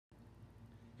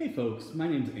Hey folks, my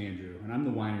name's Andrew, and I'm the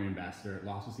winery ambassador at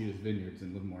Las Positas Vineyards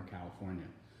in Livermore, California.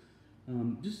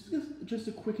 Just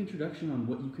a quick introduction on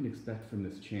what you can expect from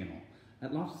this channel.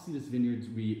 At Las Positas Vineyards,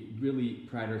 we really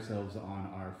pride ourselves on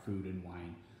our food and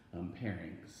wine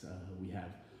pairings. We have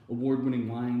award-winning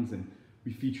wines, and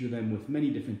we feature them with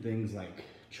many different things like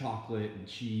chocolate and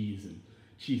cheese and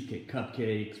cheesecake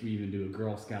cupcakes. We even do a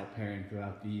Girl Scout pairing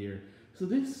throughout the year. So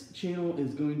this channel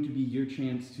is going to be your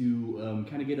chance to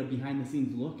kind of get a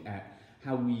behind-the-scenes look at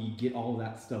how we get all of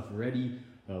that stuff ready,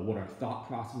 what our thought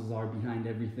processes are behind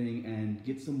everything, and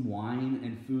get some wine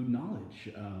and food knowledge.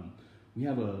 We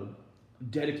have a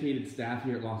dedicated staff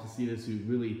here at Las Positas who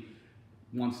really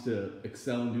wants to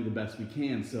excel and do the best we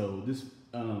can. So this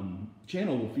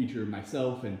channel will feature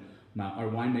myself and our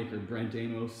winemaker Brent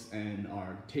Amos and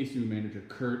our tasting room manager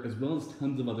Kurt, as well as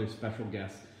tons of other special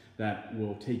guests that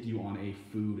will take you on a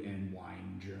food and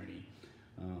wine journey.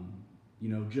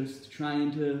 Just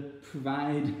trying to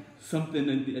provide something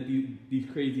at these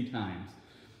crazy times.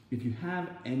 If you have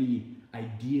any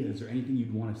ideas or anything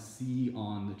you'd want to see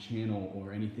on the channel,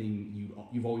 or anything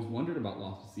you've always wondered about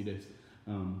Las Positas,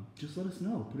 just let us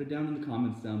know. Put it down in the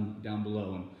comments down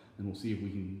below, and we'll see if we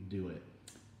can do it.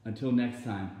 Until next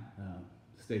time,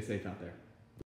 stay safe out there.